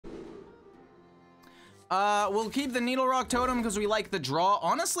We'll keep the Needle Rock Totem because we like the draw.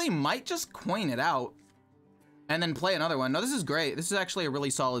 Honestly, might just coin it out and then play another one. No, this is great. This is actually a really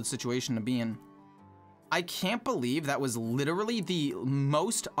solid situation to be in. I can't believe that was literally the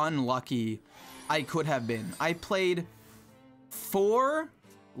most unlucky I could have been. I played 4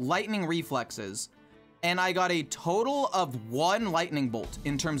 lightning reflexes and I got a total of 1 lightning bolt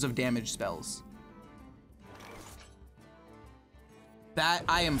in terms of damage spells. That,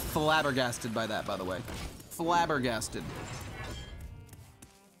 I am flabbergasted by that, by the way. Flabbergasted.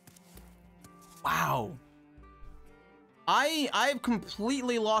 Wow. I've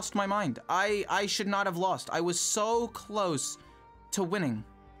completely lost my mind. I should not have lost. I was so close to winning.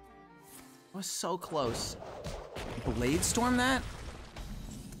 I was so close. Blade Storm that?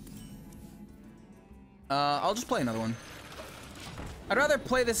 I'll just play another one. I'd rather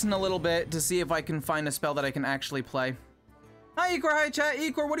play this in a little bit to see if I can find a spell that I can actually play. Hi, Ecore. Hi, chat.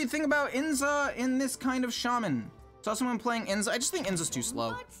 Ecore, what do you think about Inza in this kind of Shaman? Saw someone playing Inza. I just think Inza's too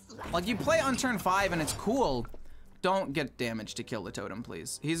slow. Like, you play on turn 5 and it's cool. Don't get damage to kill the totem,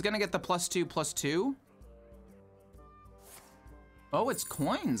 please. He's gonna get the +2/+2. Oh, it's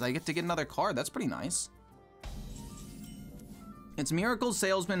coins. I get to get another card. That's pretty nice. It's Miracle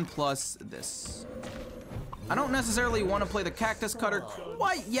Salesman plus this. I don't necessarily want to play the Cactus Cutter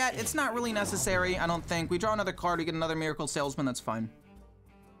quite yet. It's not really necessary, I don't think. We draw another card, we get another Miracle Salesman, that's fine.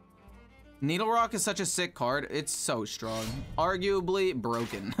 Needle Rock is such a sick card. It's so strong. Arguably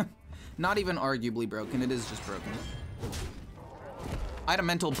broken. Not even arguably broken, it is just broken. I had a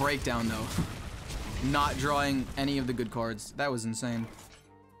mental breakdown though. Not drawing any of the good cards. That was insane.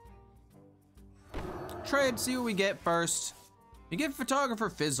 Trade, see what we get first. You get Photographer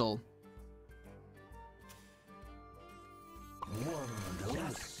Fizzle.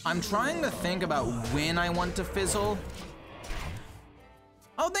 I'm trying to think about when I want to fizzle.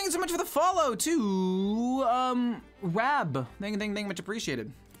 Oh, thank you so much for the follow too. Rab, thank you, much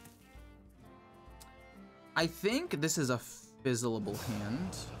appreciated. I think this is a fizzleable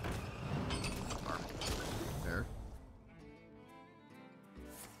hand. There.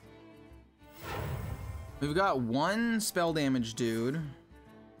 We've got 1 spell damage dude.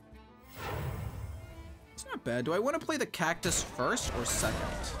 It's not bad. Do I want to play the Cactus first or second?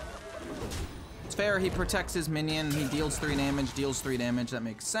 It's fair, he protects his minion, he deals 3 damage, that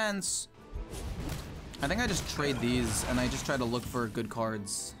makes sense. I think I just trade these and I just try to look for good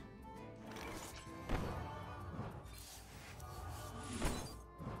cards.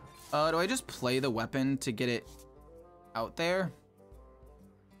 Do I just play the weapon to get it out there?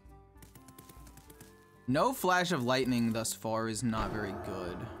 No Flash of Lightning thus far is not very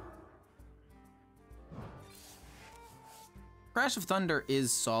good. Crash of Thunder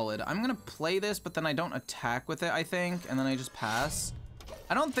is solid. I'm gonna play this, but then I don't attack with it, I think, and then I just pass.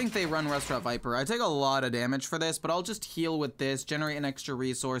 I don't think they run Restaurant Viper. I take a lot of damage for this, but I'll just heal with this, generate an extra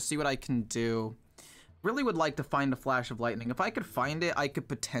resource, see what I can do. Really would like to find a Flash of Lightning. If I could find it, I could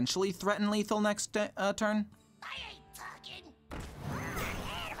potentially threaten lethal next turn. I ain't talking.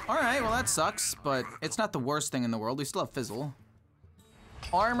 Alright, well that sucks, but it's not the worst thing in the world. We still have Fizzle.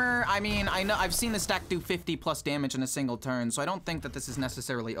 Armor, I mean, I know I've seen the stack do 50+ damage in a single turn, so I don't think that this is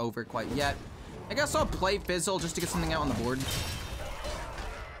necessarily over quite yet. I guess I'll play Fizzle just to get something out on the board.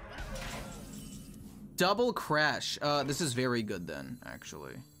 Double Crash. This is very good then,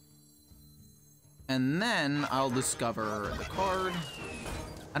 actually. And then I'll discover the card.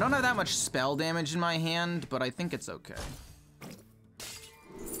 I don't have that much spell damage in my hand, but I think it's okay.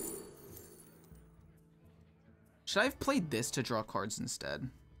 Should I have played this to draw cards instead?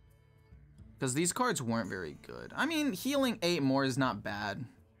 Because these cards weren't very good. I mean, healing 8 more is not bad.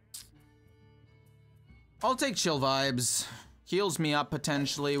 I'll take Chill Vibes. Heals me up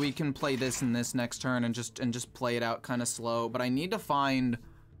potentially. We can play this in this next turn and just play it out kind of slow. But I need to find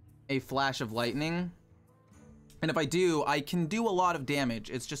a Flash of Lightning. And if I do, I can do a lot of damage.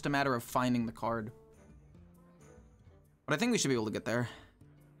 It's just a matter of finding the card. But I think we should be able to get there.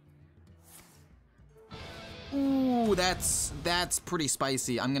 Ooh, that's pretty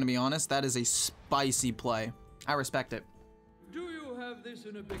spicy. I'm gonna be honest, that is a spicy play. I respect it. Do you have this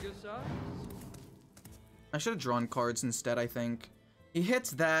in a bigger size? I should have drawn cards instead, I think. He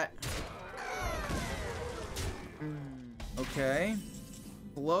hits that. Okay.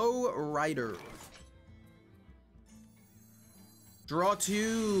 Flow Rider. Draw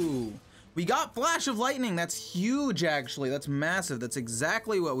 2. We got Flash of Lightning. That's huge, actually. That's massive. That's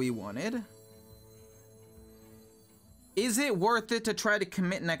exactly what we wanted. Is it worth it to try to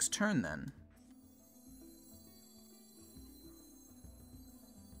commit next turn then?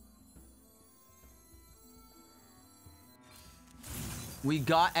 We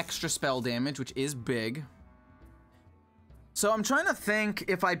got extra spell damage, which is big. So I'm trying to think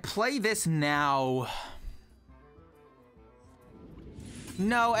if I play this now.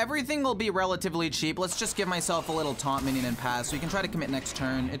 No, everything will be relatively cheap. Let's just give myself a little taunt minion and pass. So we can try to commit next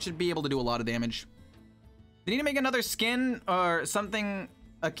turn. It should be able to do a lot of damage. They need to make another skin or something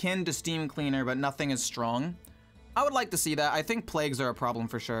akin to Steam Cleaner, but nothing as strong. I would like to see that. I think plagues are a problem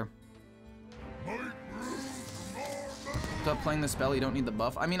for sure. Stop playing the spell, you don't need the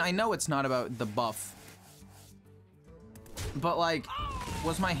buff. I mean, I know it's not about the buff. But like,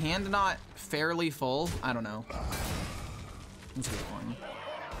 was my hand not fairly full? I don't know. Let's get one.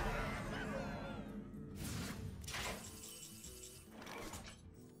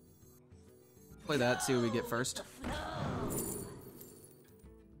 Play that, see what we get first.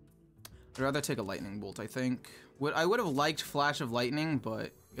 I'd rather take a lightning bolt, I think. I would have liked Flash of Lightning,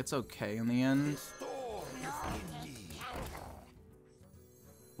 but it's okay in the end.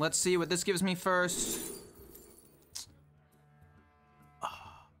 Let's see what this gives me first.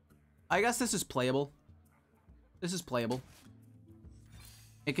 I guess this is playable. This is playable.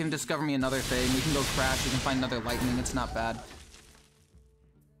 It can discover me another thing. We can go crash. We can find another lightning. It's not bad.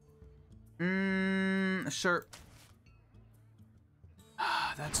 Sure.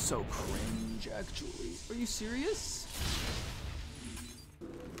 That's so cringe, actually. Are you serious?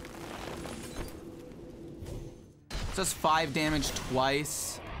 It does 5 damage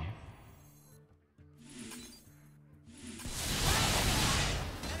twice.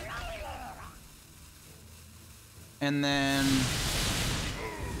 And then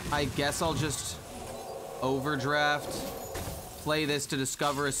I guess I'll just overdraft, play this to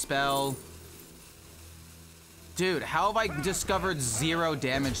discover a spell. Dude, how have I discovered 0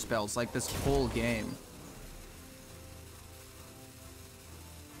 damage spells like this whole game?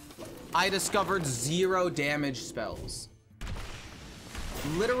 I discovered 0 damage spells.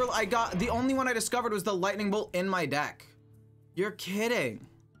 Literally, the only one I discovered was the lightning bolt in my deck. You're kidding.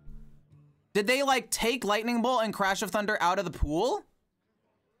 Did they like take lightning bolt and Crash of Thunder out of the pool?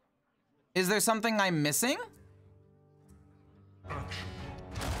 Is there something I'm missing?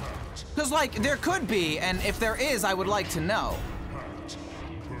 Because like there could be, and if there is, I would like to know.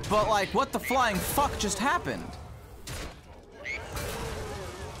 But like, what the flying fuck just happened?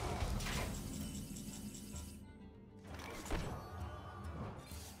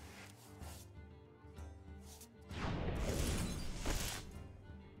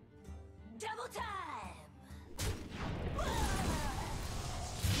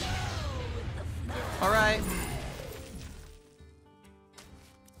 All right.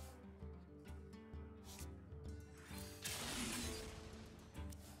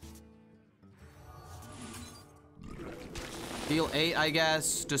 Deal 8, I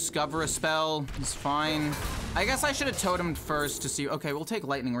guess. Discover a spell is fine. I guess I should have totemed first to see. Okay, we'll take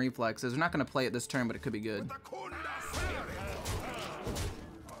lightning reflexes. We're not gonna play it this turn, but it could be good.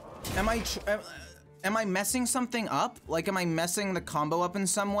 Am I messing something up? Like, am I messing the combo up in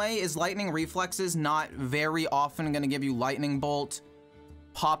some way? Is lightning reflexes not very often gonna give you lightning bolt,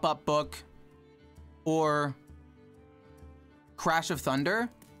 pop-up book, or Crash of Thunder?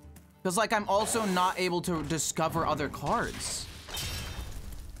 Because like I'm also not able to discover other cards.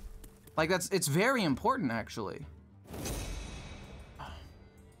 Like it's very important actually.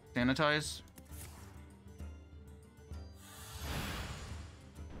 Sanitize.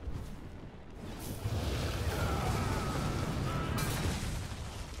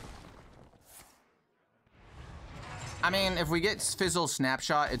 I mean, if we get Fizzle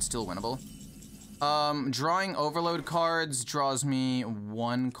Snapshot, it's still winnable. Drawing Overload cards draws me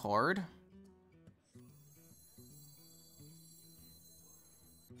 1 card.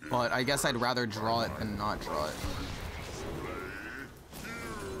 But I guess I'd rather draw it than not draw it.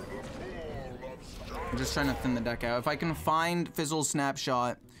 I'm just trying to thin the deck out. If I can find Fizzle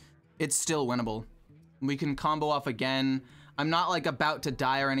Snapshot, it's still winnable. We can combo off again. I'm not like about to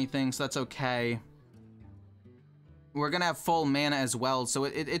die or anything, so that's okay. We're gonna have full mana as well, so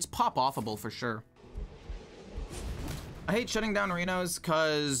it's pop-offable for sure. I hate shutting down Renos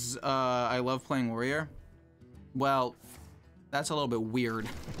because I love playing Warrior. Well, that's a little bit weird.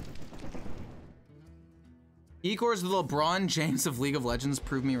 Ecore is the LeBron James of League of Legends.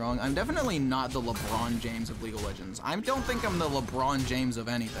 Prove me wrong. I'm definitely not the LeBron James of League of Legends. I don't think I'm the LeBron James of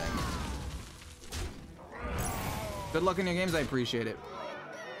anything. Good luck in your games, I appreciate it.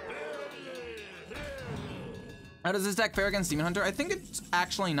 How does this deck fare against Demon Hunter? I think it's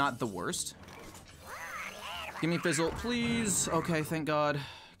actually not the worst. Give me Fizzle, please. Okay, thank God.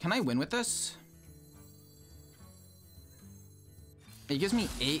 Can I win with this? It gives me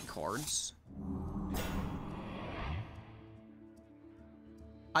 8 cards.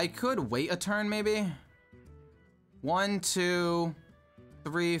 I could wait a turn, maybe. 1, 2,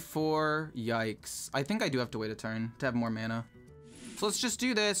 3, 4. Yikes. I think I do have to wait a turn to have more mana. So let's just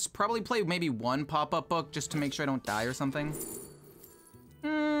do this. Probably play maybe 1 pop-up book just to make sure I don't die or something.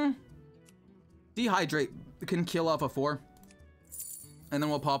 Dehydrate can kill off a 4. And then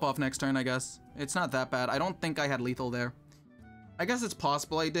we'll pop off next turn, I guess. It's not that bad. I don't think I had lethal there. I guess it's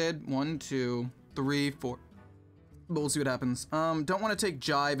possible I did. 1, 2, 3, 4. But we'll see what happens. Don't want to take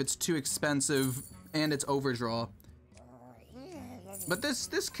Jive. It's too expensive. And it's overdraw. But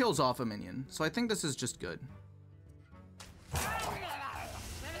this kills off a minion. So I think this is just good.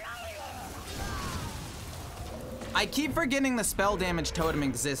 I keep forgetting the spell damage totem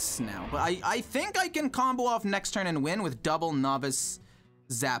exists now. But I think I can combo off next turn and win with double novice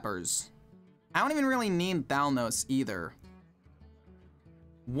zappers. I don't even really need Thalnos either.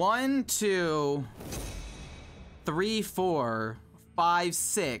 1, 2, 3, 4, 5,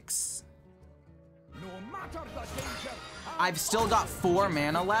 6. I've still got 4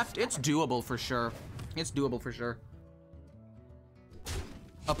 mana left. It's doable for sure. It's doable for sure.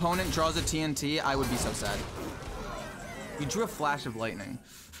 Opponent draws a TNT. I would be so sad. You drew a flash of lightning.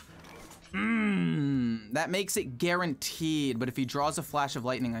 That makes it guaranteed. But if he draws a flash of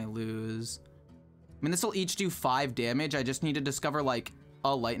lightning, I lose. I mean, this will each do 5 damage. I just need to discover like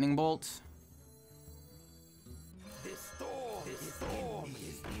a lightning bolt.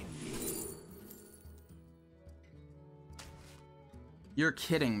 You're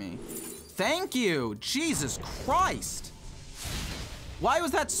kidding me. Thank you. Jesus Christ. Why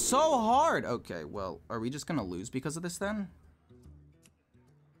was that so hard? Okay, well, are we just gonna lose because of this then?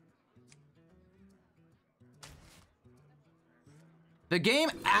 The game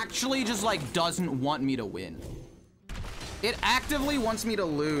actually just like doesn't want me to win. It actively wants me to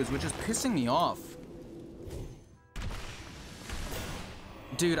lose, which is pissing me off.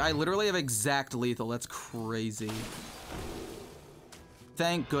 Dude, I literally have exact lethal. That's crazy.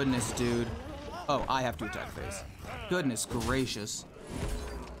 Thank goodness, dude. Oh, I have to attack phase. Goodness gracious.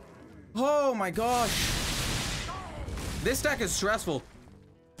 Oh my gosh. This deck is stressful.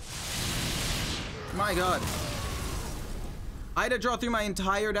 My god. I had to draw through my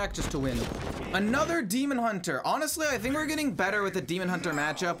entire deck just to win. Another Demon Hunter. Honestly, I think we're getting better with the Demon Hunter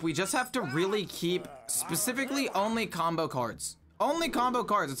matchup. We just have to really keep specifically only combo cards. Only combo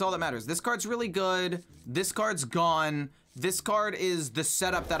cards, that's all that matters. This card's really good. This card's gone. This card is the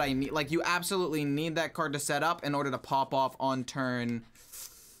setup that I need. Like, you absolutely need that card to set up in order to pop off on turn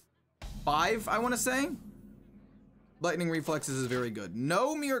 5, I want to say. Lightning Reflexes is very good.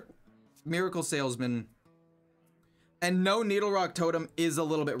 No Miracle Salesman. And no Needle Rock Totem is a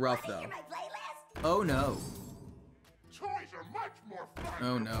little bit rough, though. Oh, no.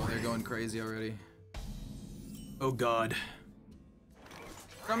 Oh, no. They're going crazy already. Oh, God.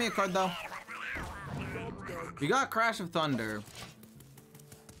 Throw me a card, though. We got Crash of Thunder.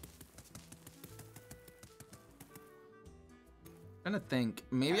 I'm trying to think.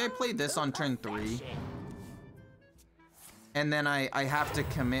 Maybe I play this on turn 3. And then I have to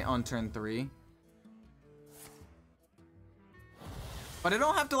commit on turn 3. But I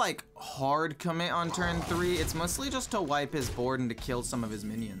don't have to like hard commit on turn 3. It's mostly just to wipe his board and to kill some of his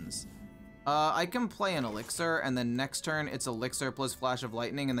minions. I can play an Elixir, and then next turn it's Elixir plus Flash of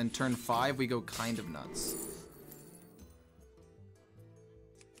Lightning, and then turn 5 we go kind of nuts.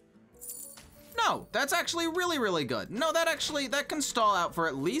 No, that's actually really, really good. No, that can stall out for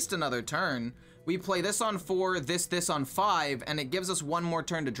at least another turn. We play this on 4, this on 5, and it gives us 1 more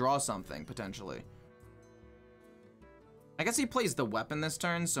turn to draw something, potentially. I guess he plays the weapon this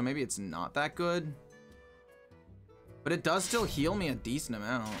turn, so maybe it's not that good. But it does still heal me a decent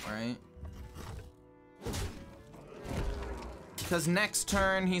amount, right? Because next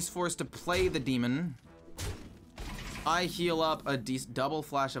turn, he's forced to play the demon. I heal up a double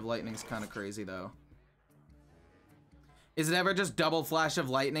Flash of Lightning is kind of crazy, though. Is it ever just double Flash of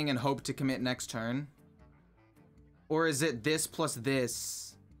Lightning and hope to commit next turn? Or is it this plus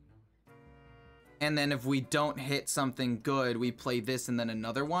this? And then if we don't hit something good, we play this and then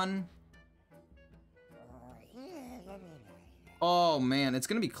another one? Oh, man, it's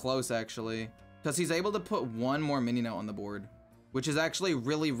going to be close, actually. Because he's able to put 1 more minion out on the board. Which is actually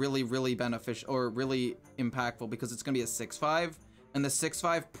really, really, really beneficial, or really impactful, because it's going to be a 6/5. And the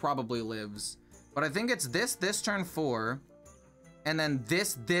 6/5 probably lives. But I think it's this turn 4. And then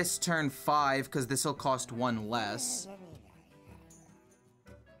this turn 5, because this will cost 1 less.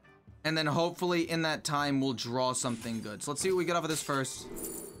 And then hopefully in that time, we'll draw something good. So let's see what we get off of this first.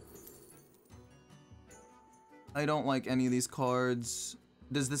 I don't like any of these cards.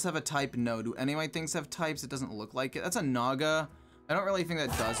 Does this have a type? No. Do any of my things have types? It doesn't look like it. That's a Naga. I don't really think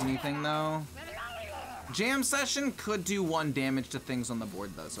that does anything though. Jam Session could do 1 damage to things on the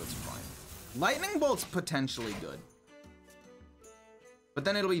board though, so it's fine. Lightning Bolt's potentially good. But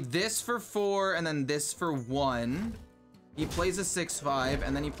then it'll be this for 4 and then this for 1. He plays a 6/5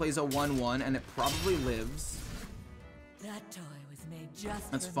 and then he plays a 1/1 and it probably lives. That toy was made just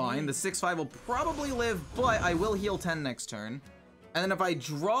That's for fine. me. The 6/5 will probably live, but I will heal 10 next turn. And then if I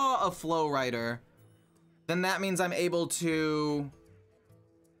draw a Flow Rider, then that means I'm able to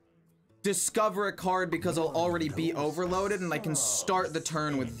discover a card because I'll already be overloaded and I can start the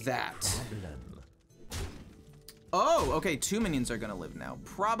turn with that. Oh, okay, 2 minions are gonna live now.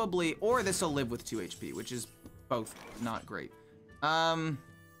 Probably, or this will live with 2 HP, which is both not great. That's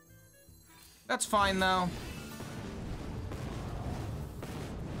fine though.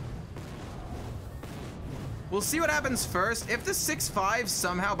 We'll see what happens first. If the 6/5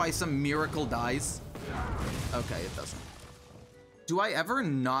 somehow by some miracle dies. Okay, it doesn't. Do I ever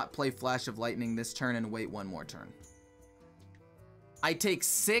not play Flash of Lightning this turn and wait 1 more turn? I take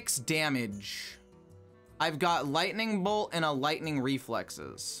 6 damage. I've got Lightning Bolt and a Lightning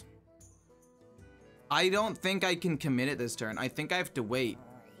Reflexes. I don't think I can commit it this turn. I think I have to wait.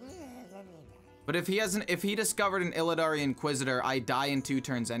 But if he discovered an Illidari Inquisitor, I die in 2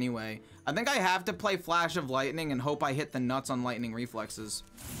 turns anyway. I think I have to play Flash of Lightning and hope I hit the nuts on Lightning Reflexes.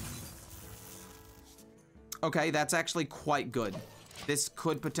 Okay, that's actually quite good. This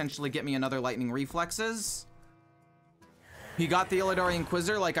could potentially get me another Lightning Reflexes. He got the Illidari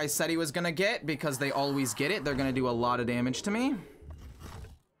Inquisitor like I said he was gonna get because they always get it. They're gonna do a lot of damage to me.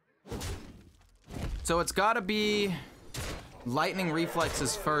 So it's gotta be Lightning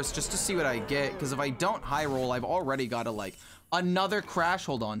Reflexes first just to see what I get, because if I don't high roll, I've already got to like another crash.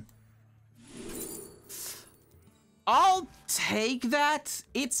 Hold on. I'll take that.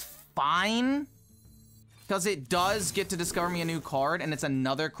 It's fine. Because it does get to discover me a new card, and it's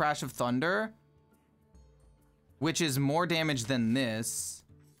another Crash of Thunder, which is more damage than this.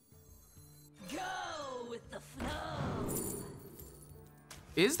 Go with the flow.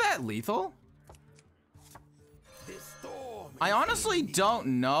 Is that lethal? I honestly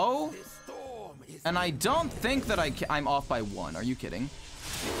don't know. And I don't think that I'm off by 1. Are you kidding?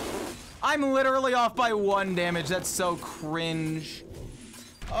 I'm literally off by 1 damage. That's so cringe.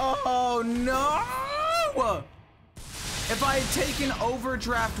 Oh no! If I had taken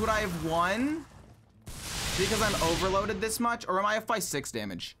Overdraft, would I have won? Because I'm overloaded this much? Or am I off by 6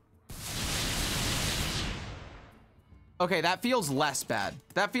 damage? Okay, that feels less bad.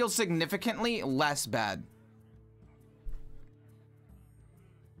 That feels significantly less bad.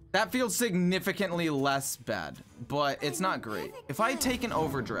 That feels significantly less bad, but it's not great. If I take an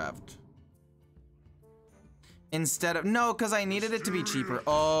Overdraft instead of, no, because I needed it to be cheaper.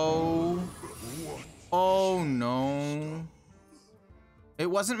 Oh no. It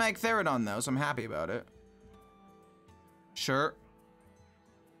wasn't Magtheridon though, so I'm happy about it. Sure.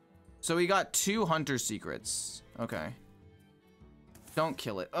 So we got 2 Hunter Secrets. Okay. Don't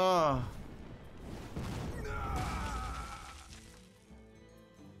kill it. Ugh.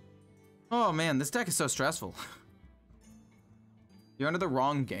 Oh man, this deck is so stressful. You're under the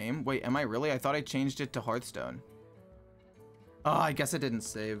wrong game? Wait, am I really? I thought I changed it to Hearthstone. Oh, I guess it didn't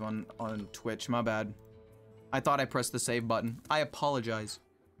save on Twitch, my bad. I thought I pressed the save button. I apologize.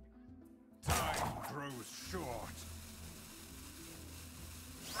 Time grows short.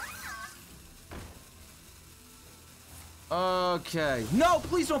 Okay. No,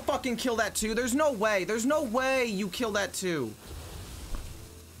 please don't fucking kill that too. There's no way. There's no way you kill that too.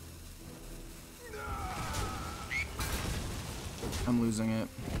 I'm losing it.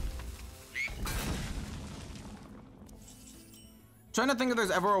 Trying to think if there's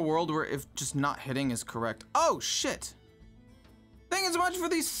ever a world where if just not hitting is correct. Oh shit! Thank you so much for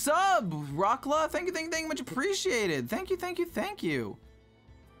the sub, Rockla. Thank you, much appreciated. Thank you, thank you, thank you.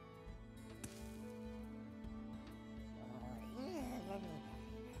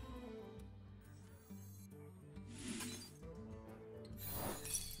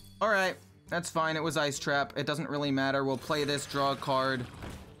 All right. That's fine, it was Ice Trap. It doesn't really matter. We'll play this, draw a card.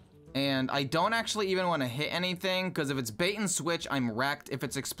 And I don't actually even want to hit anything, because if it's bait and switch, I'm wrecked. If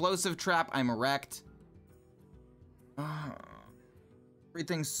it's explosive trap, I'm wrecked.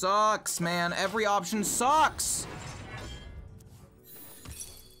 Everything sucks, man. Every option sucks.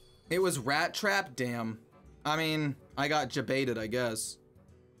 It was Rat Trap? Damn. I mean, I got jebaited, I guess.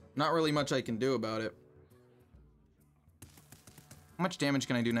 Not really much I can do about it. How much damage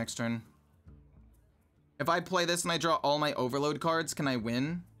can I do next turn? If I play this and I draw all my overload cards, can I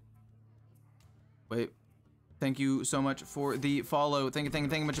win? Wait. Thank you so much for the follow. Thank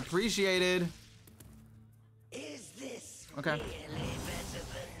you, much appreciated. Is this Okay. Really better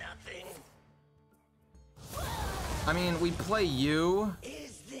than nothing. I mean, we play you.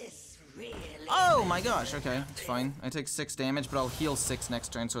 Is this really? Oh my gosh, okay, it's fine. I take 6 damage, but I'll heal 6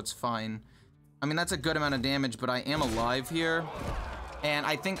 next turn, so it's fine. I mean, that's a good amount of damage, but I am alive here. And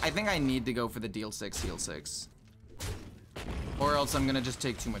I think I need to go for the deal 6, heal 6. Or else I'm gonna just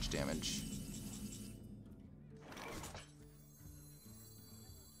take too much damage.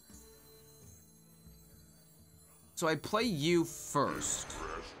 So I play you first.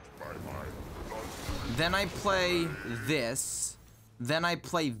 Then I play this. Then I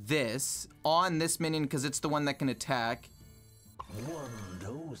play this on this minion because it's the one that can attack.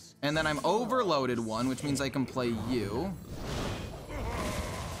 And then I'm overloaded 1, which means I can play you.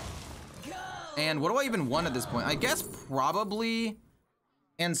 And what do I even want at this point? I guess probably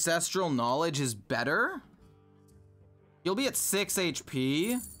Ancestral Knowledge is better. You'll be at 6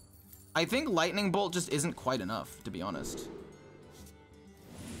 HP. I think Lightning Bolt just isn't quite enough, to be honest.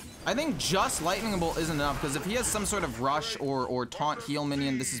 I think just Lightning Bolt isn't enough, because if he has some sort of rush or taunt heal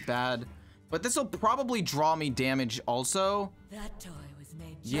minion, this is bad. But this will probably draw me damage also. That toy was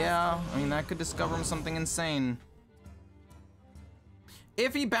made Yeah, I mean, that could discover him something insane.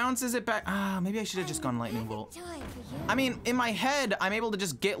 If he bounces it back, maybe I should have just gone Lightning Bolt. I mean, in my head, I'm able to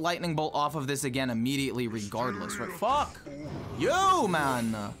just get Lightning Bolt off of this again immediately regardless, right? Fuck! Yo,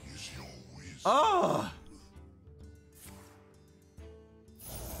 man! Ugh!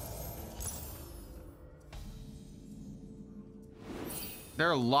 There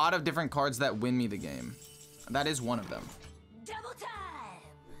are a lot of different cards that win me the game. That is one of them. Double time.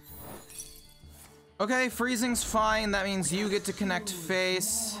 Okay, freezing's fine. That means you get to connect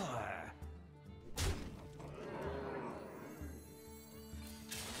face.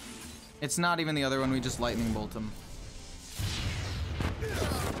 It's not even the other one, we just lightning bolt him.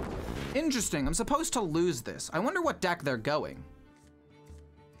 Interesting, I'm supposed to lose this. I wonder what deck they're going.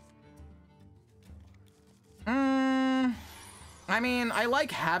 I mean, I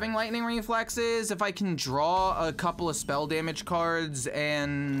like having lightning reflexes if I can draw a couple of spell damage cards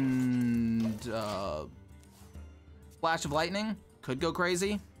and Flash of Lightning could go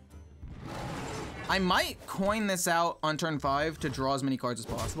crazy. I might coin this out on turn 5 to draw as many cards as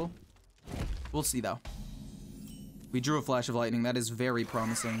possible. We'll see though. We drew a Flash of Lightning, that is very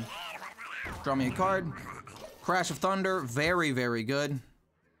promising. Draw me a card. Crash of Thunder, very, very good.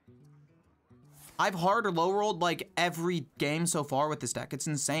 I've hard or low rolled like every game so far with this deck. It's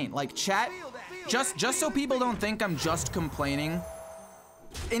insane. Like chat, just so people don't think I'm just complaining.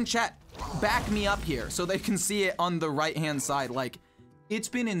 In chat, back me up here so they can see it on the right-hand side. Like, it's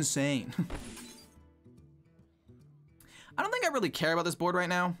been insane. I don't think I really care about this board right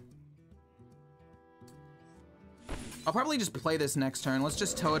now. I'll probably just play this next turn. Let's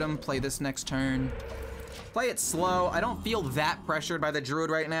just totem, play this next turn. Play it slow. I don't feel that pressured by the Druid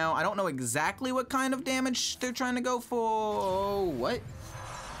right now. I don't know exactly what kind of damage they're trying to go for. What?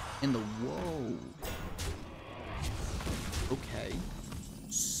 In the whoa. Okay.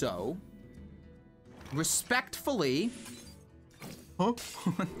 So, respectfully. Huh?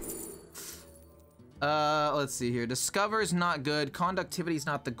 Let's see here. Discover's not good. Conductivity's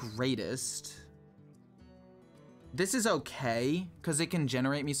not the greatest. This is okay, because it can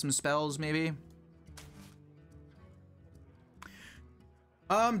generate me some spells, maybe.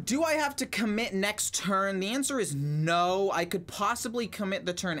 Do I have to commit next turn? The answer is no. I could possibly commit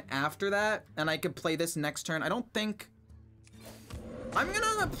the turn after that, and I could play this next turn. I don't think... I'm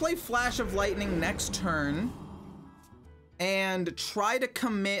gonna play Flash of Lightning next turn, and try to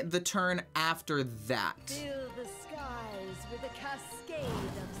commit the turn after that. Fill the skies with a cascade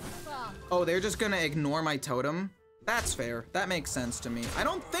of sparkle. Oh, they're just gonna ignore my totem? That's fair. That makes sense to me. I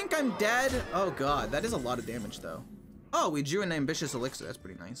don't think I'm dead. Oh god, that is a lot of damage though. Oh, we drew an ambitious elixir. That's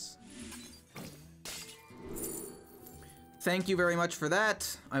pretty nice. Thank you very much for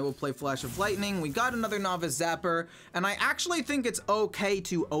that. I will play Flash of Lightning. We got another Novice Zapper, and I actually think it's okay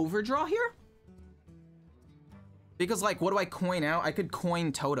to overdraw here. Because, like, what do I coin out? I could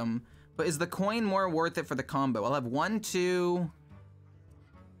coin Totem, but is the coin more worth it for the combo? I'll have 1, 2...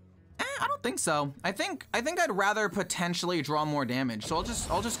 I don't think so. I think I'd rather potentially draw more damage. So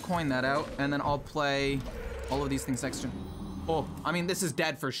I'll just coin that out, and then I'll play all of these things next turn. Oh, I mean, this is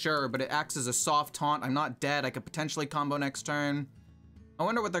dead for sure, but it acts as a soft taunt. I'm not dead. I could potentially combo next turn. I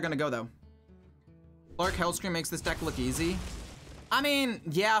wonder what they're gonna go though. Clark Hellscream makes this deck look easy. I mean,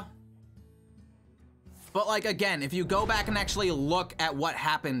 yeah. But like, again, if you go back and actually look at what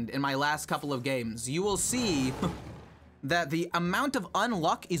happened in my last couple of games, you will see that the amount of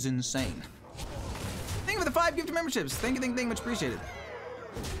unluck is insane. Thank you for the 5 gifted memberships. Thank you, much appreciated.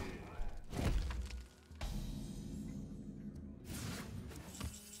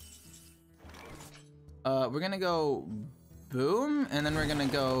 We're gonna go boom, and then we're gonna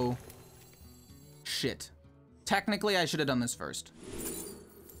go shit. Technically, I should have done this first.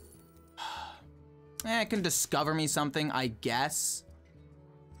 It can discover me something, I guess.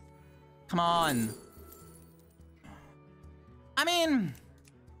 Come on. I mean...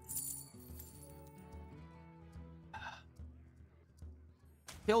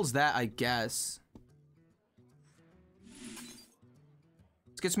 kills that, I guess.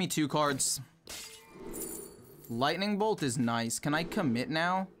 This gets me 2 cards. Lightning Bolt is nice. Can I commit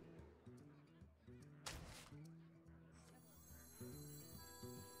now?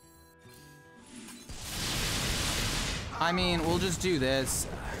 I mean, we'll just do this,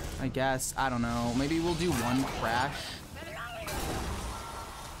 I guess. I don't know. Maybe we'll do 1 crash.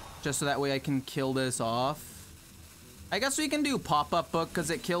 Just so that way I can kill this off. I guess we can do Pop-Up Book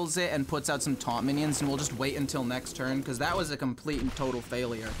because it kills it and puts out some taunt minions, and we'll just wait until next turn because that was a complete and total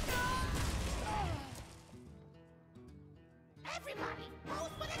failure.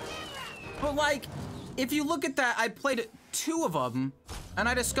 But like, if you look at that, I played 2 of them, and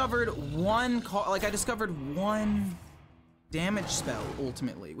I discovered 1 damage spell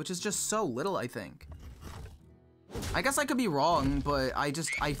ultimately, which is just so little, I think. I guess I could be wrong, but I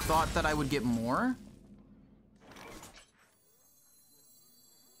thought that I would get more.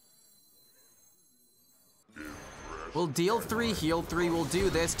 We'll deal 3, heal 3. We'll do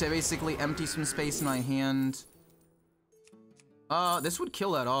this to basically empty some space in my hand. This would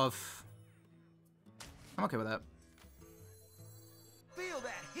kill that off. I'm okay with that. Feel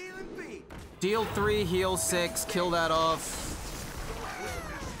that healing beat. Deal 3, heal 6, kill that off.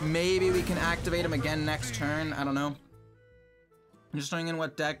 Maybe we can activate him again next turn. I don't know. I'm just throwing in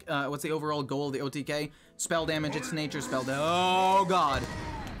what deck, what's the overall goal of the OTK? Spell damage, its nature, spell damage. Oh, God.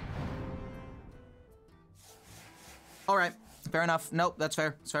 All right, fair enough. Nope, that's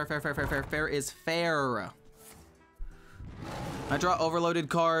fair. It's fair, fair, fair, fair, fair. Fair is fair. I draw overloaded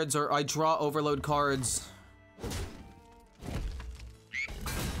cards, or I draw overload cards.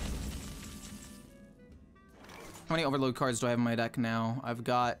 How many overload cards do I have in my deck now? I've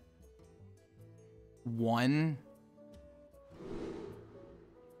got 1.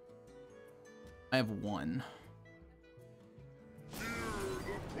 I have 1.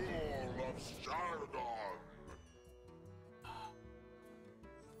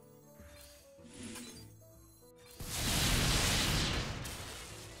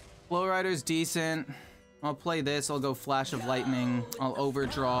 Flowrider's decent. I'll play this. I'll go Flash of Lightning. I'll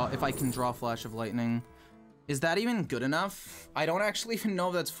overdraw if I can draw Flash of Lightning. Is that even good enough? I don't actually even know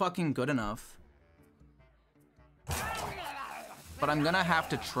if that's fucking good enough. But I'm gonna have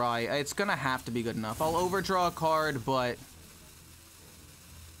to try. It's gonna have to be good enough. I'll overdraw a card, but...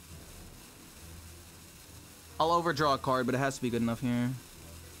 I'll overdraw a card, but it has to be good enough here.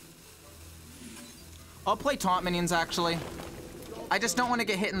 I'll play Taunt Minions, actually. I just don't want to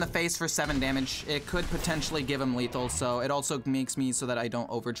get hit in the face for 7 damage. It could potentially give him lethal, so it also makes me so that I don't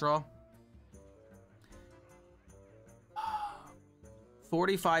overdraw.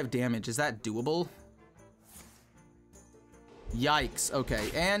 45 damage, is that doable? Yikes,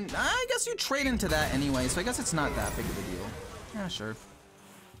 okay. And I guess you trade into that anyway, so I guess it's not that big of a deal. Yeah, sure.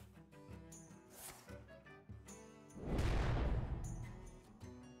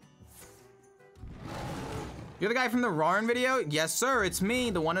 You're the guy from the Rarn video? Yes, sir, it's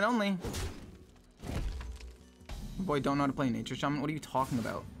me, the one and only. Boy, don't know how to play Nature Shaman. What are you talking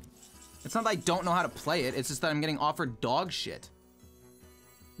about? It's not that I don't know how to play it, it's just that I'm getting offered dog shit.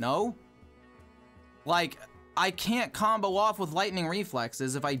 No? Like, I can't combo off with Lightning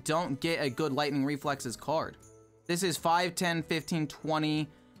Reflexes if I don't get a good Lightning Reflexes card. This is 5, 10, 15, 20,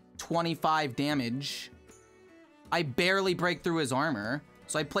 25 damage. I barely break through his armor,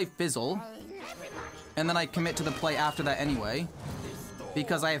 so I play Fizzle. And then I commit to the play after that anyway.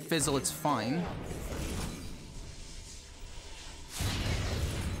 Because I have Fizzle, it's fine.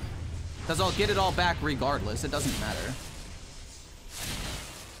 Because I'll get it all back regardless, it doesn't matter.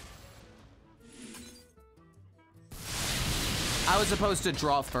 I was supposed to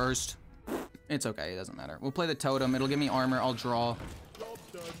draw first. It's okay, it doesn't matter. We'll play the totem, it'll give me armor, I'll draw.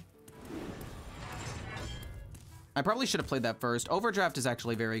 I probably should have played that first. Overdraft is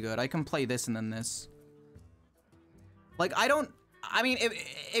actually very good. I can play this and then this. Like, I mean,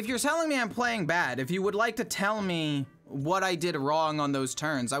 if you're telling me I'm playing bad, if you would like to tell me what I did wrong on those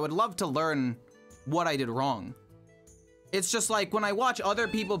turns, I would love to learn what I did wrong. It's just like, when I watch other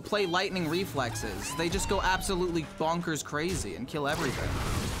people play Lightning Reflexes, they just go absolutely bonkers crazy and kill everything.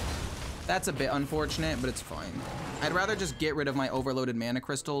 That's a bit unfortunate, but it's fine. I'd rather just get rid of my overloaded mana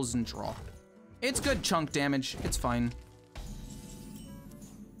crystals and draw. It's good chunk damage, it's fine.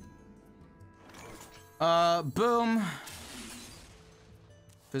 Boom.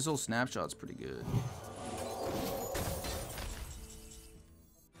 Fizzle Snapshot's pretty good.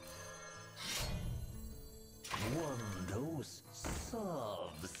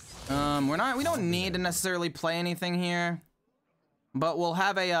 We don't need to necessarily play anything here, but we'll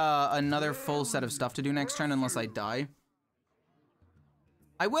have another full set of stuff to do next turn unless I die.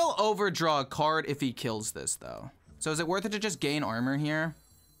 I will overdraw a card if he kills this though. So is it worth it to just gain armor here?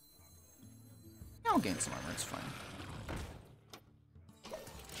 Yeah, I'll gain some armor, it's fine.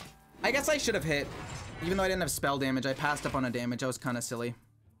 I guess I should have hit. Even though I didn't have spell damage, I passed up on a damage. I was kind of silly.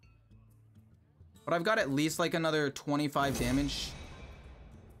 But I've got at least like another 25 damage.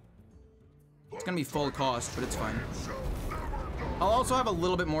 It's gonna be full cost, but it's fine. I'll also have a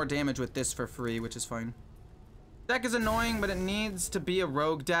little bit more damage with this for free, which is fine. Deck is annoying, but it needs to be a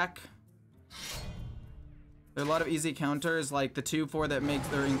rogue deck. There are a lot of easy counters, like the 2/4 that makes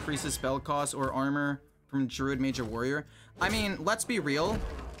or increases spell cost or armor from Druid, Major, Warrior. I mean, let's be real.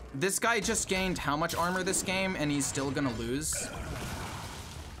 This guy just gained how much armor this game, and he's still gonna lose?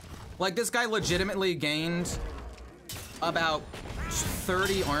 Like, this guy legitimately gained about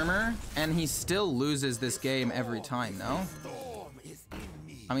 30 armor, and he still loses this game every time, no?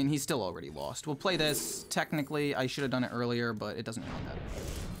 I mean, he's still already lost. We'll play this. Technically, I should have done it earlier, but it doesn't really matter.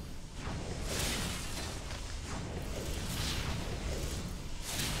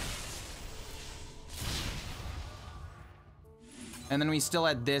 And then we still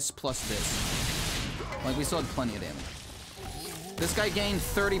had this plus this. Like, we still had plenty of damage. This guy gained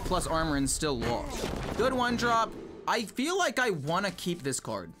 30 plus armor and still lost. Good one drop. I feel like I want to keep this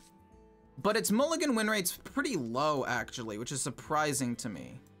card. But its mulligan win rate's pretty low, actually, which is surprising to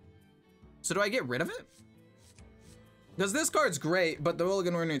me. So do I get rid of it? Because this card's great, but the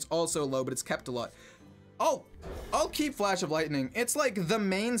mulligan win rate's also low, but it's kept a lot. I'll keep Flash of Lightning. It's like the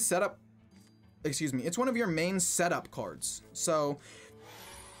main setup. Excuse me, it's one of your main setup cards. So,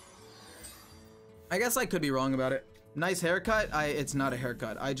 I guess I could be wrong about it. Nice haircut? It's not a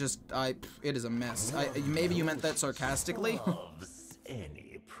haircut. It is a mess. Maybe you meant that sarcastically.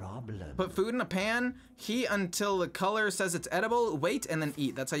 Any problem? Put food in a pan, heat until the color says it's edible, wait, and then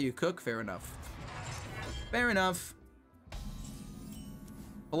eat. That's how you cook, fair enough. Fair enough.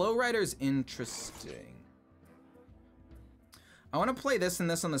 Flow Rider's interesting. I want to play this and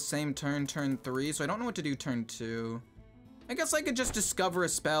this on the same turn, turn 3, so I don't know what to do turn 2. I guess I could just discover a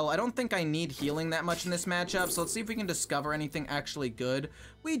spell. I don't think I need healing that much in this matchup, so let's see if we can discover anything actually good.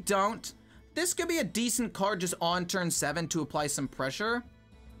 We don't. This could be a decent card just on turn 7 to apply some pressure.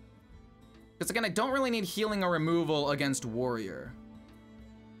 Because again, I don't really need healing or removal against Warrior.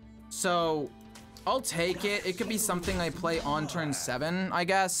 So, I'll take it. It could be something I play on turn 7, I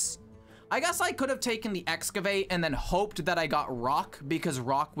guess. I guess I could have taken the Excavate and then hoped that I got Rock, because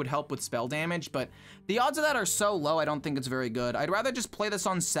Rock would help with spell damage, but the odds of that are so low, I don't think it's very good. I'd rather just play this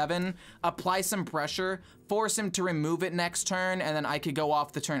on 7, apply some pressure, force him to remove it next turn, and then I could go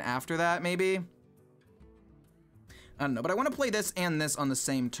off the turn after that, maybe. I don't know, but I want to play this and this on the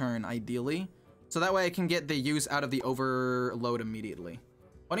same turn, ideally. So that way I can get the use out of the overload immediately.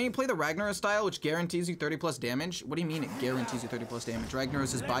 Why don't you play the Ragnaros style, which guarantees you 30 plus damage? What do you mean it guarantees you 30 plus damage?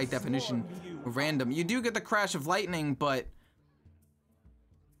 Ragnaros is by definition random. You do get the Crash of Lightning, but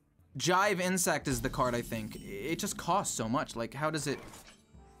Jive Insect is the card, I think. It just costs so much. Like, how is it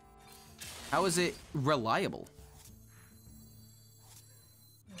reliable?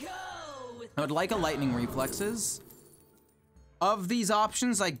 I would like a Lightning Reflexes. Of these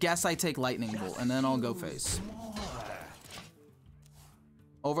options, I guess I take Lightning Bolt, and then I'll go face.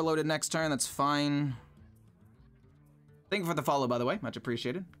 Overloaded next turn, that's fine. Thank you for the follow, by the way, much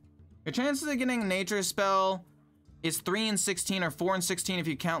appreciated. Your chances of getting a nature spell is 3 in 16 or 4 in 16 if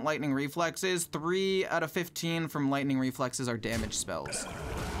you count lightning reflexes. 3 out of 15 from lightning reflexes are damage spells.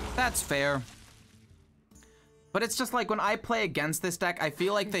 That's fair. But it's just like when I play against this deck, I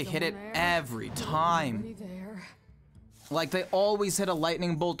feel like they hit it every time. Like they always hit a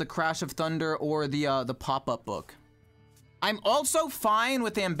lightning bolt, the Crash of Thunder, or the pop-up book. I'm also fine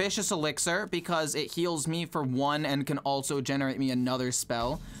with Ambitious Elixir because it heals me for 1 and can also generate me another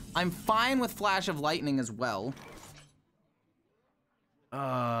spell. I'm fine with Flash of Lightning as well.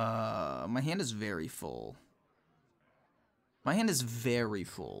 My hand is very full. My hand is very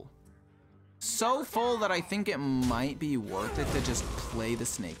full. So full that I think it might be worth it to just play the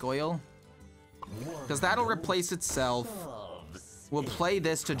Snake Oil. Because that'll replace itself. We'll play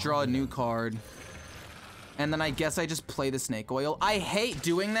this to draw a new card. And then I guess I just play the Snake Oil. I hate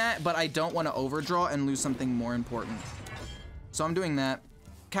doing that, but I don't want to overdraw and lose something more important. So I'm doing that.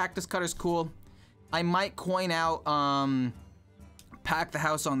 Cactus Cutter's cool. I might coin out Pack the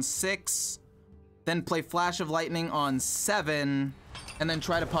House on 6. then play Flash of Lightning on 7, and then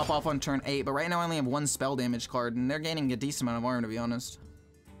try to pop off on turn 8. But right now I only have 1 spell damage card, and they're gaining a decent amount of armor, to be honest.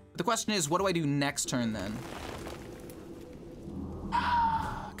 But the question is, what do I do next turn then?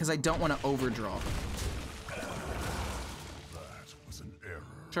 Because I don't want to overdraw. That was an error.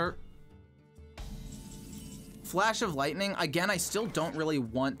 Sure. Flash of Lightning, again, I still don't really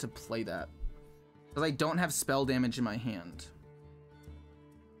want to play that. Because I don't have spell damage in my hand.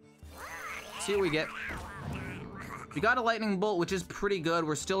 See what we get. We got a Lightning Bolt, which is pretty good.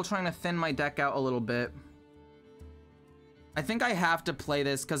 We're still trying to thin my deck out a little bit. I think I have to play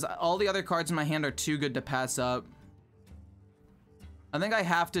this because all the other cards in my hand are too good to pass up. I think I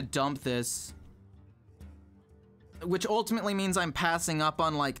have to dump this. Which ultimately means I'm passing up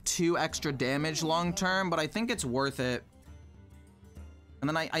on like 2 extra damage long term, but I think it's worth it. And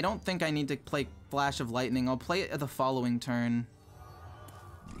then I don't think I need to play Flash of Lightning. I'll play it the following turn.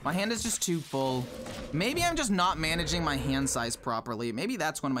 My hand is just too full. Maybe I'm just not managing my hand size properly. Maybe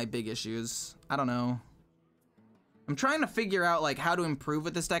that's one of my big issues. I don't know. I'm trying to figure out like how to improve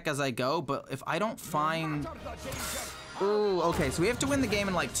with this deck as I go, but if I don't find... Ooh, okay, so we have to win the game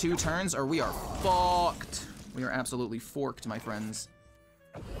in like 2 turns or we are fucked. We are absolutely forked, my friends.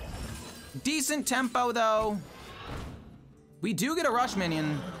 Decent tempo, though. We do get a rush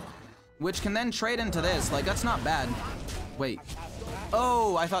minion, which can then trade into this. Like, that's not bad. Wait.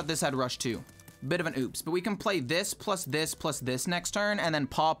 Oh, I thought this had rush too. Bit of an oops. But we can play this plus this next turn, and then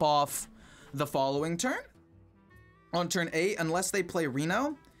pop off the following turn. On turn 8, unless they play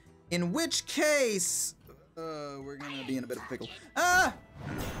Reno. In which case... we're gonna be in a bit of a pickle. Ah!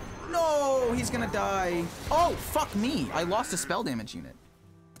 No, he's gonna die. Oh, fuck me. I lost a spell damage unit.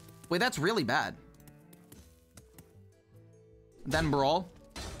 Wait, that's really bad. Then Brawl.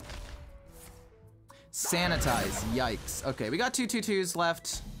 Sanitize. Yikes. Okay, we got 2 2/2s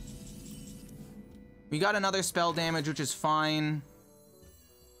left. We got another spell damage, which is fine.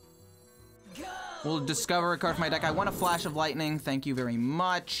 We'll discover a card from my deck. I want a Flash of Lightning. Thank you very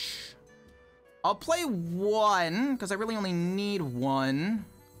much. I'll play 1, because I really only need 1.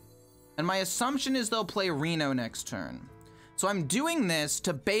 And my assumption is they'll play Reno next turn. So I'm doing this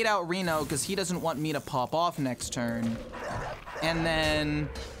to bait out Reno because he doesn't want me to pop off next turn. And then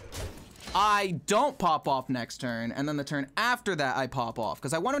I don't pop off next turn. And then the turn after that I pop off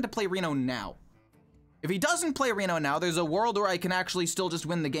because I want him to play Reno now. If he doesn't play Reno now, there's a world where I can actually still just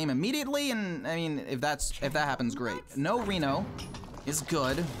win the game immediately. And I mean, if that happens, great. No Reno is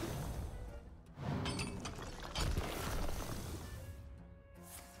good.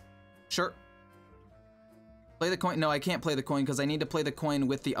 Sure. Play the coin. No, I can't play the coin because I need to play the coin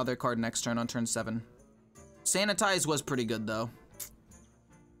with the other card next turn on turn 7. Sanitize was pretty good though.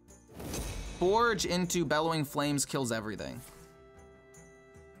 Forge into Bellowing Flames kills everything.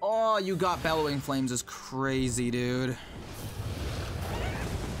 Oh, you got Bellowing Flames is crazy, dude.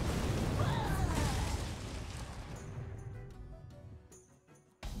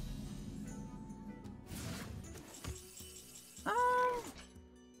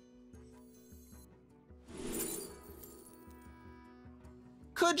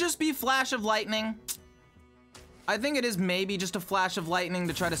 Could just be Flash of Lightning. I think it is maybe just a Flash of Lightning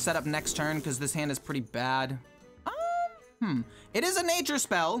to try to set up next turn because this hand is pretty bad. It is a nature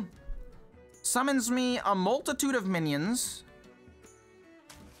spell. Summons me a multitude of minions.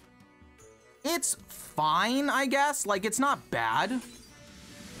 It's fine, I guess. Like, it's not bad.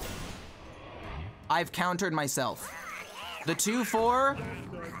 I've countered myself. The 2/4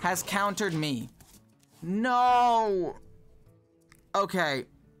 has countered me. No. Okay.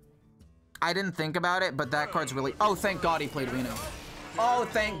 I didn't think about it, but that card's really... Oh, thank God he played Reno. Oh,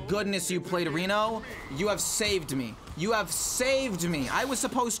 thank goodness you played Reno. You have saved me. You have saved me. I was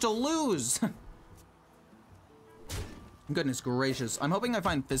supposed to lose. Goodness gracious. I'm hoping I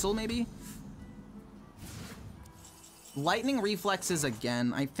find Fizzle, maybe? Lightning Reflexes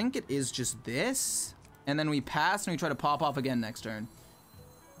again. I think it is just this. And then we pass and we try to pop off again next turn.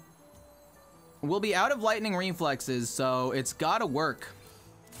 We'll be out of Lightning Reflexes, so it's gotta work.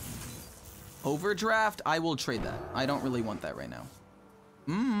 Overdraft, I will trade that. I don't really want that right now.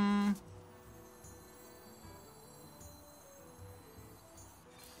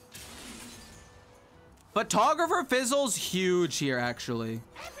 Photographer Fizzle's huge here, actually.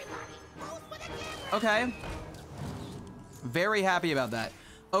 Okay. Very happy about that.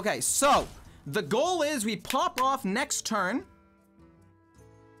 Okay, so the goal is we pop off next turn.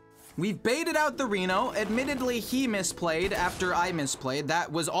 We've baited out the Reno. Admittedly, he misplayed after I misplayed.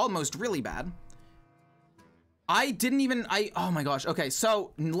 That was almost really bad. Oh my gosh. Okay,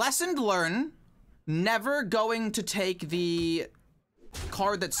 so lesson learned. Never going to take the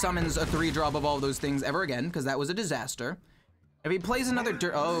card that summons a 3-drop of all those things ever again, because that was a disaster. If he plays another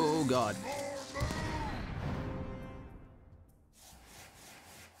oh god.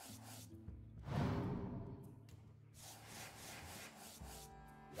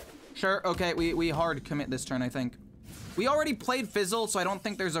 Sure, okay, we hard commit this turn, I think. We already played Fizzle, so I don't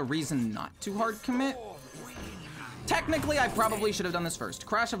think there's a reason not to hard commit. Technically, I probably should have done this first.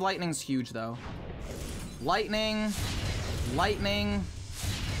 Crash of Lightning's huge, though. Lightning. Lightning.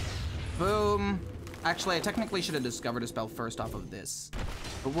 Boom. Actually, I technically should have discovered a spell first off of this.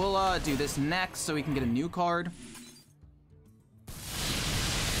 But we'll do this next so we can get a new card.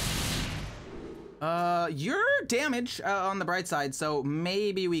 You're damage on the bright side, so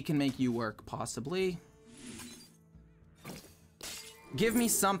maybe we can make you work, possibly. Give me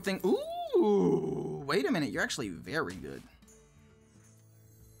something. Ooh, wait a minute. You're actually very good.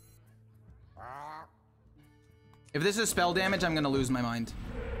 If this is spell damage, I'm gonna lose my mind.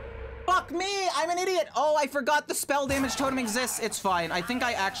 Fuck me, I'm an idiot. Oh, I forgot the spell damage totem exists. It's fine. I think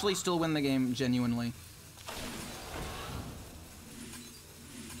I actually still win the game, genuinely.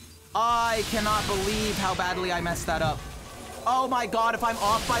 I cannot believe how badly I messed that up. Oh my god, if I'm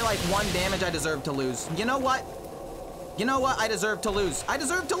off by like 1 damage, I deserve to lose. You know what? You know what? I deserve to lose. I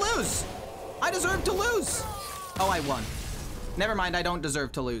deserve to lose. I deserve to lose. Oh, I won. Never mind, I don't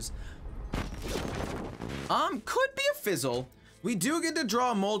deserve to lose. Could be a Fizzle. We do get to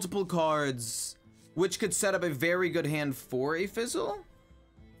draw multiple cards, which could set up a very good hand for a Fizzle.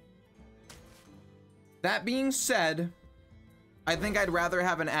 That being said, I think I'd rather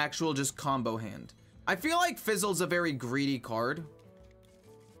have an actual just combo hand. I feel like Fizzle's a very greedy card,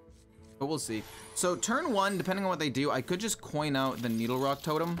 but we'll see. So turn 1, depending on what they do, I could just coin out the Needle Rock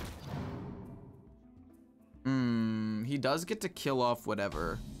Totem. He does get to kill off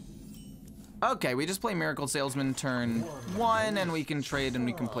whatever. Okay, we just play Miracle Salesman turn 1, and we can trade, and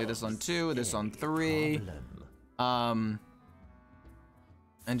we can play this on 2, this on 3. And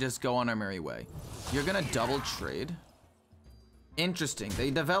just go on our merry way. You're gonna double trade. Interesting, they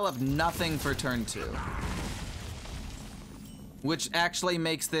develop nothing for turn 2. Which actually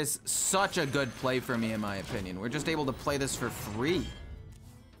makes this such a good play for me, in my opinion. We're just able to play this for free.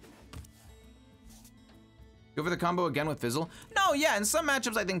 Go for the combo again with Fizzle? No, yeah, in some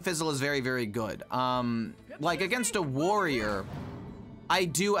matchups I think Fizzle is very, very good. Like against a warrior, I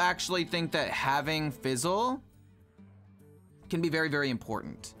do actually think that having Fizzle can be very, very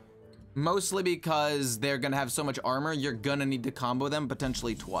important. Mostly because they're gonna have so much armor, you're gonna need to combo them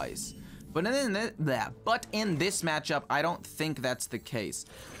potentially twice. But in this matchup, I don't think that's the case.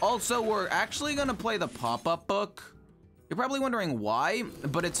 Also, we're actually gonna play the pop-up book. You're probably wondering why,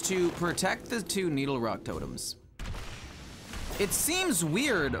 but it's to protect the 2 Needle Rock Totems. It seems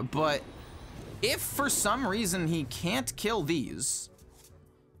weird, but if for some reason he can't kill these,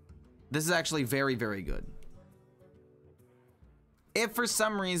 this is actually very, very good. If for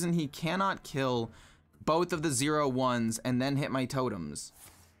some reason he cannot kill both of the 0/1s and then hit my totems,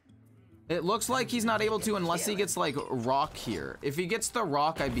 it looks like he's not able to unless he gets like rock here. If he gets the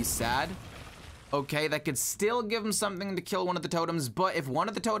rock, I'd be sad. Okay, that could still give him something to kill one of the totems, but if one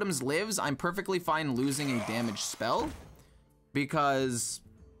of the totems lives, I'm perfectly fine losing a damage spell because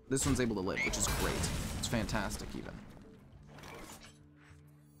this one's able to live, which is great. It's fantastic even.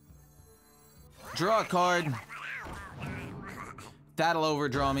 Draw a card. That'll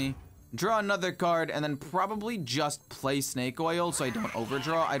overdraw me. Draw another card and then probably just play Snake Oil so I don't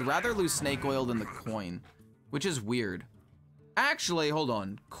overdraw. I'd rather lose Snake Oil than the coin, which is weird. Actually, hold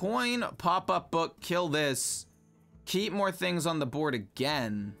on. Coin, pop-up book, kill this. Keep more things on the board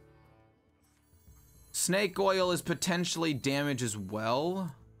again. Snake Oil is potentially damage as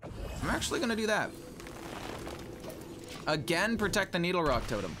well. I'm actually gonna do that. Again, protect the Needle Rock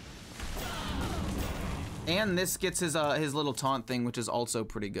Totem. And this gets his little taunt thing, which is also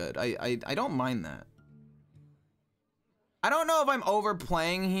pretty good. I don't mind that. I don't know if I'm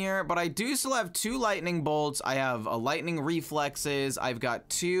overplaying here, but I do still have 2 lightning bolts. I have a lightning reflexes. I've got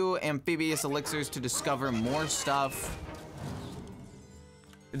 2 amphibious elixirs to discover more stuff.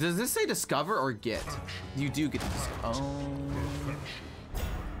 Does this say discover or get? You do get to discover. Oh.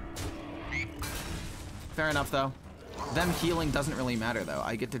 Fair enough though. Them healing doesn't really matter though.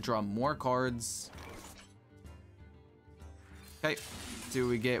 I get to draw more cards. Okay, so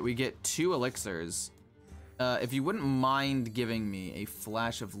we get 2 elixirs. If you wouldn't mind giving me a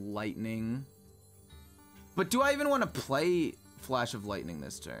Flash of Lightning. But do I even want to play Flash of Lightning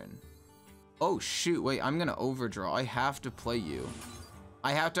this turn? Oh shoot, wait, I'm gonna overdraw. I have to play you.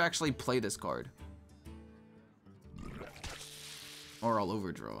 I have to actually play this card. Or I'll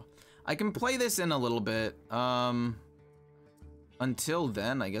overdraw. I can play this in a little bit. Until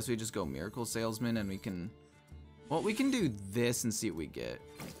then, I guess we just go Miracle Salesman and we can... Well, we can do this and see what we get.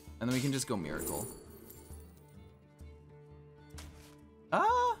 And then we can just go Miracle.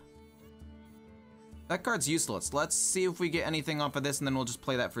 That card's useless. Let's see if we get anything off of this and then we'll just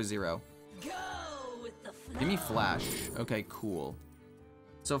play that for 0. Go with the flow. Give me Flash. Okay, cool.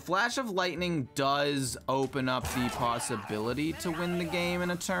 So Flash of Lightning does open up the possibility to win the game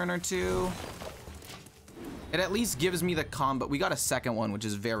in a turn or two. It at least gives me the combo. We got a second one, which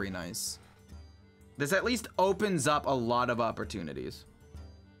is very nice. This at least opens up a lot of opportunities.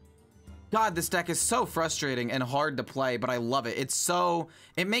 God, this deck is so frustrating and hard to play, but I love it.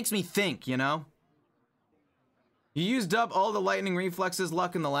 It makes me think, you know? You used up all the Lightning Reflexes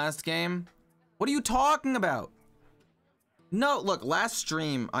luck in the last game? What are you talking about? No, look, last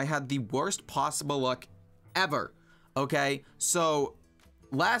stream, I had the worst possible luck ever, okay? So,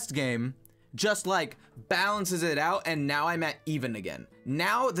 last game, just like balances it out, and now I'm at even again.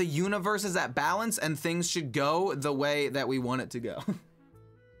 Now the universe is at balance, and things should go the way that we want it to go.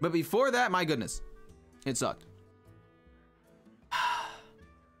 But before that, my goodness, it sucked.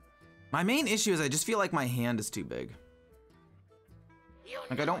 My main issue is I just feel like my hand is too big.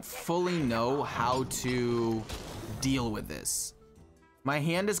 Like, I don't fully know how to deal with this. My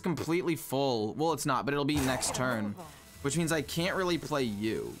hand is completely full. Well, it's not, but it'll be next turn, which means I can't really play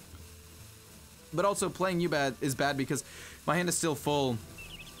you. But also playing you is bad because my hand is still full.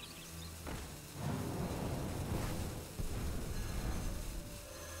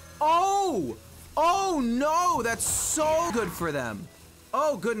 Oh! Oh no! That's so good for them.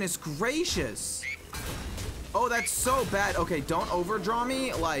 Oh, goodness gracious. Oh, that's so bad. Okay, don't overdraw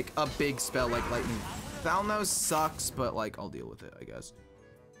me like a big spell like Lightning. Thalnos sucks, but like, I'll deal with it, I guess.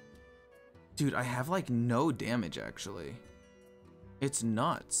 Dude, I have like no damage actually. It's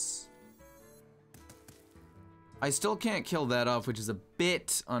nuts. I still can't kill that off, which is a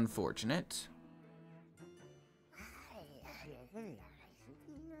bit unfortunate.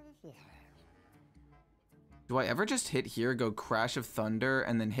 Do I ever just hit here, go Crash of Thunder,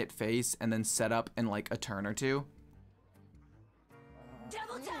 and then hit face, and then set up in like a turn or two?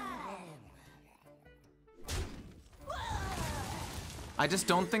 Double time. I just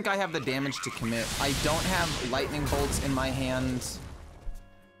don't think I have the damage to commit. I don't have lightning bolts in my hand,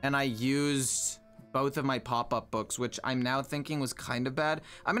 and I used both of my pop-up books, which I'm now thinking was kind of bad.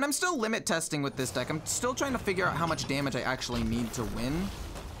 I mean, I'm still limit testing with this deck. I'm still trying to figure out how much damage I actually need to win.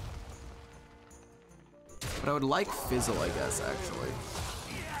 But I would like Fizzle, I guess, actually.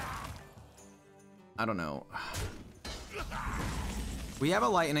 I don't know. We have a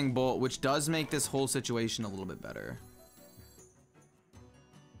lightning bolt, which does make this whole situation a little bit better.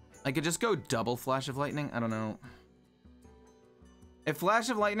 I could just go double Flash of Lightning. I don't know. If Flash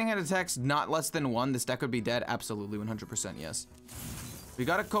of Lightning had attacks not less than 1, this deck would be dead. Absolutely, 100% yes. We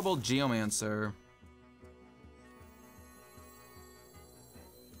got a Kobold Geomancer.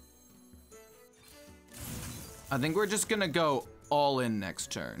 I think we're just gonna go all in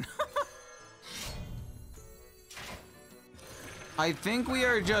next turn. I think we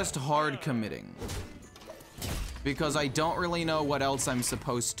are just hard committing. Because I don't really know what else I'm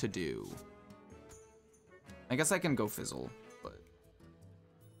supposed to do. I guess I can go Fizzle, but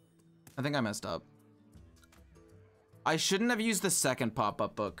I think I messed up. I shouldn't have used the second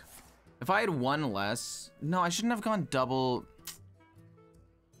pop-up book. If I had one less, no, I shouldn't have gone double.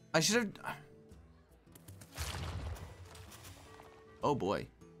 I should have. Oh boy.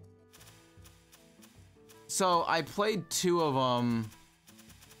 So I played 2 of them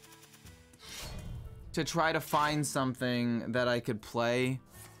to try to find something that I could play.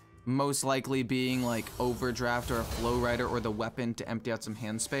 Most likely being like Overdraft or a Flow Rider or the weapon to empty out some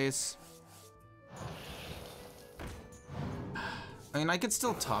hand space. I mean, I could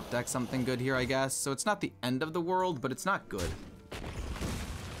still top deck something good here, I guess. So it's not the end of the world, but it's not good.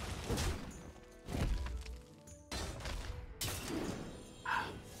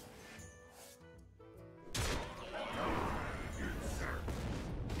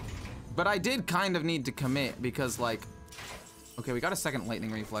 But I did kind of need to commit because, like, okay, we got a second Lightning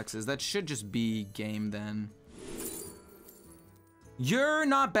Reflexes. That should just be game then. You're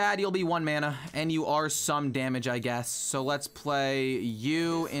not bad. You'll be 1 mana, and you are some damage, I guess. So let's play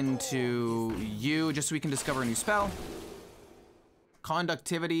you into you just so we can discover a new spell.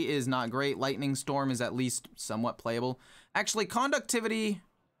 Conductivity is not great. Lightning Storm is at least somewhat playable. Actually, Conductivity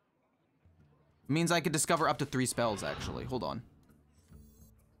means I could discover up to 3 spells, actually. Hold on.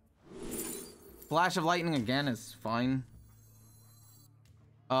 Flash of Lightning again is fine.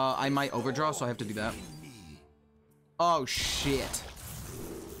 I might overdraw, so I have to do that. Oh, shit.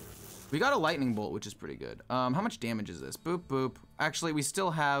 We got a Lightning Bolt, which is pretty good. How much damage is this? Boop, boop. Actually, we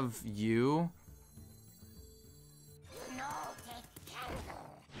still have you.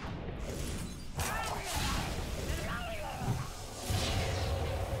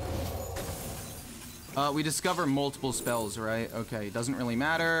 We discover multiple spells, right? Okay, doesn't really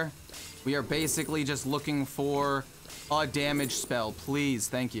matter. We are basically just looking for a damage spell. Please,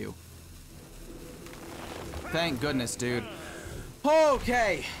 thank you. Thank goodness, dude.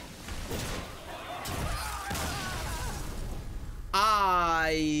 Okay.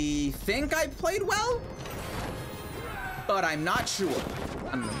 I think I played well, but I'm not sure.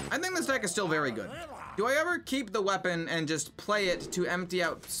 I think this deck is still very good. Do I ever keep the weapon and just play it to empty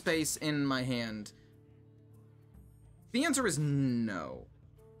out space in my hand? The answer is no.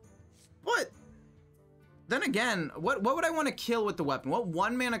 But then again, what would I want to kill with the weapon? What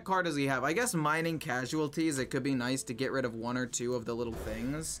 1-mana card does he have? I guess mining casualties. It could be nice to get rid of 1 or 2 of the little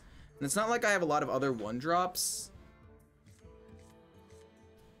things. And it's not like I have a lot of other 1-drops.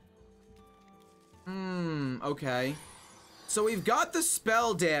 Okay. So we've got the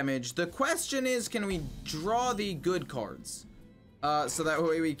spell damage. The question is, can we draw the good cards? So that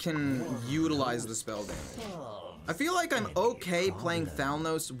way we can utilize the spell damage. I feel like I'm okay playing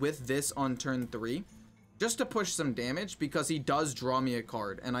Thalnos with this on turn 3. Just to push some damage, because he does draw me a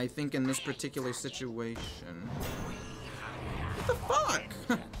card. And I think in this particular situation... What the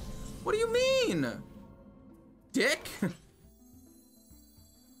fuck? What do you mean? Dick?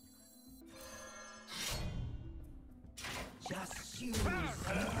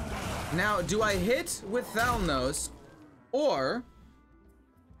 Now, do I hit with Thalnos, or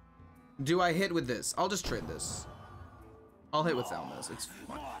do I hit with this? I'll just trade this. I'll hit with Thalnos, it's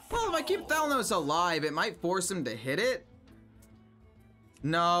fine. Well, if I keep Thalnos alive, it might force him to hit it.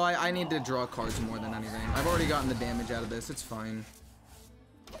 No, I need to draw cards more than anything. I've already gotten the damage out of this, it's fine.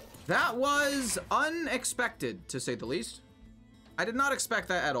 That was unexpected, to say the least. I did not expect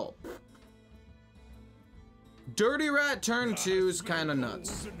that at all. Dirty Rat turn 2's kind of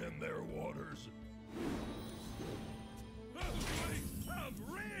nuts. In their waters.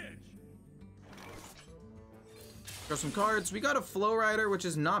 Draw some cards. We got a Flow Rider, which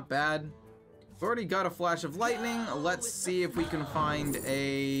is not bad. We've already got a Flash of Lightning. Let's see if we can find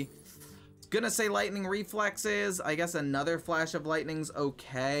a... Gonna say Lightning Reflexes. I guess another Flash of Lightning's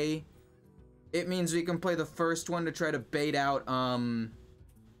okay. It means we can play the first one to try to bait out,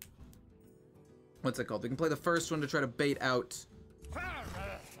 what's it called? We can play the first one to try to bait out.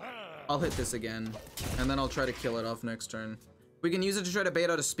 I'll hit this again, and then I'll try to kill it off next turn. We can use it to try to bait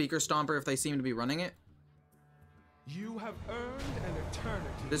out a Speaker Stomper if they seem to be running it. You have earned an eternity.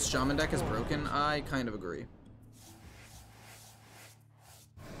 This Shaman deck is broken. I kind of agree.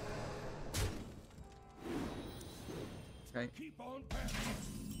 Okay.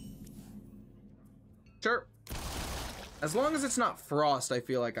 Sure. As long as it's not Frost, I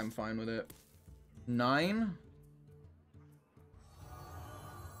feel like I'm fine with it. 9.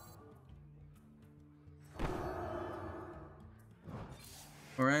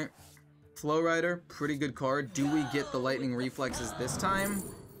 All right. Flow Rider, pretty good card. Do we get the Lightning Reflexes this time?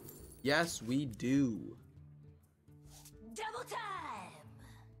 Yes, we do. Double time.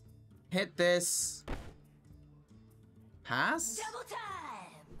 Hit this. Pass? Double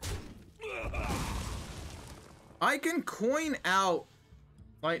time. I can coin out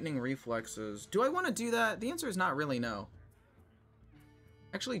Lightning Reflexes. Do I want to do that? The answer is not really no.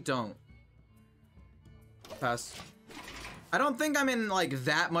 Actually, don't. Pass. I don't think I'm in, like,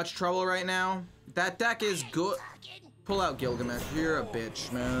 that much trouble right now. That deck is good. Pull out Gilgamesh. You're a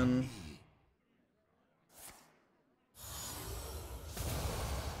bitch, man.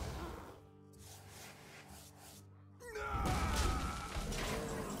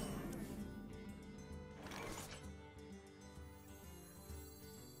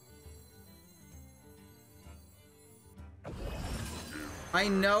 I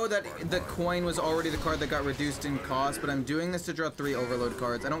know that the coin was already the card that got reduced in cost, but I'm doing this to draw 3 Overload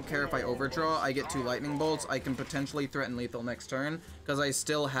cards. I don't care if I overdraw. I get 2 Lightning Bolts. I can potentially threaten lethal next turn, because I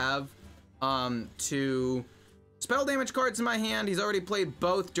still have 2 spell damage cards in my hand. He's already played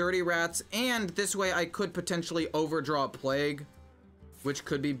both Dirty Rats, and this way I could potentially overdraw Plague, which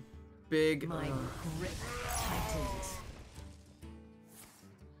could be big. My grip tightens.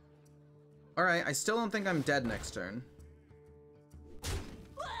 Alright, I still don't think I'm dead next turn.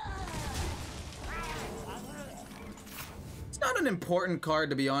 Not an important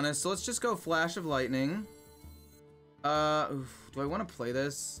card, to be honest, so let's just go Flash of Lightning. Do I want to play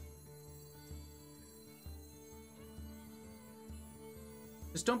this?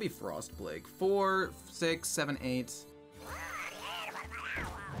 Just don't be Frost Plague. 4, 6, 7, 8.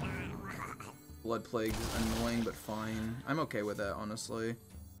 Blood Plague is annoying, but fine. I'm okay with that, honestly.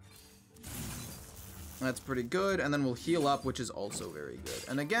 That's pretty good, and then we'll heal up, which is also very good.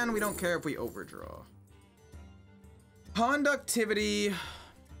 And again, we don't care if we overdraw. Conductivity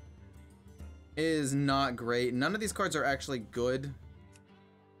is not great. None of these cards are actually good.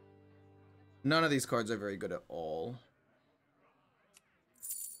 None of these cards are very good at all.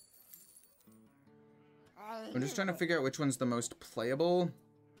 I'm just trying to figure out which one's the most playable.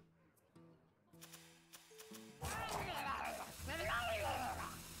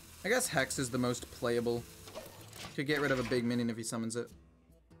 I guess Hex is the most playable. Could get rid of a big minion if he summons it.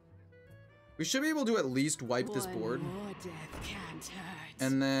 We should be able to at least wipe this board.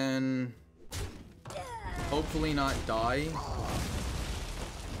 And then hopefully not die.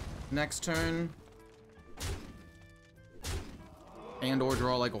 Next turn. And or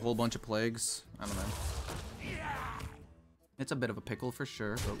draw like a whole bunch of plagues. I don't know. It's a bit of a pickle for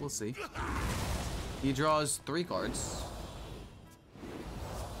sure, but we'll see. He draws 3 cards.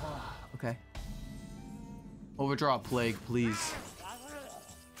 Okay. Overdraw a plague, please.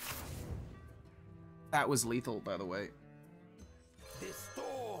 That was lethal, by the way.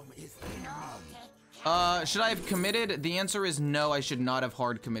 Should I have committed? The answer is no, I should not have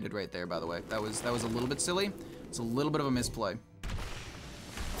hard committed right there, by the way. That was a little bit silly. It's a little bit of a misplay.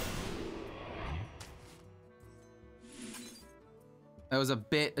 That was a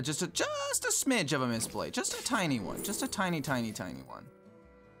bit, just a smidge of a misplay. Just a tiny one. Just a tiny, tiny, tiny one.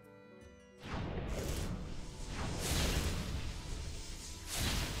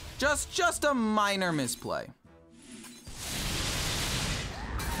 Just a minor misplay.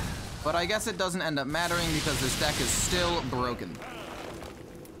 But I guess it doesn't end up mattering because this deck is still broken.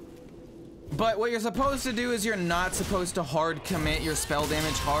 But what you're supposed to do is you're not supposed to hard commit your spell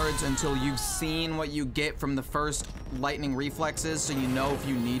damage cards until you've seen what you get from the first lightning reflexes, so you know if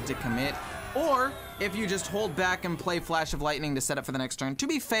you need to commit, or if you just hold back and play Flash of Lightning to set up for the next turn. To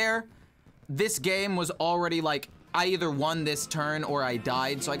be fair, this game was already like, I either won this turn or I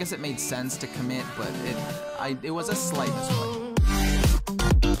died, so I guess it made sense to commit, but it was a slight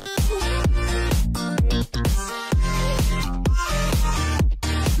misplay.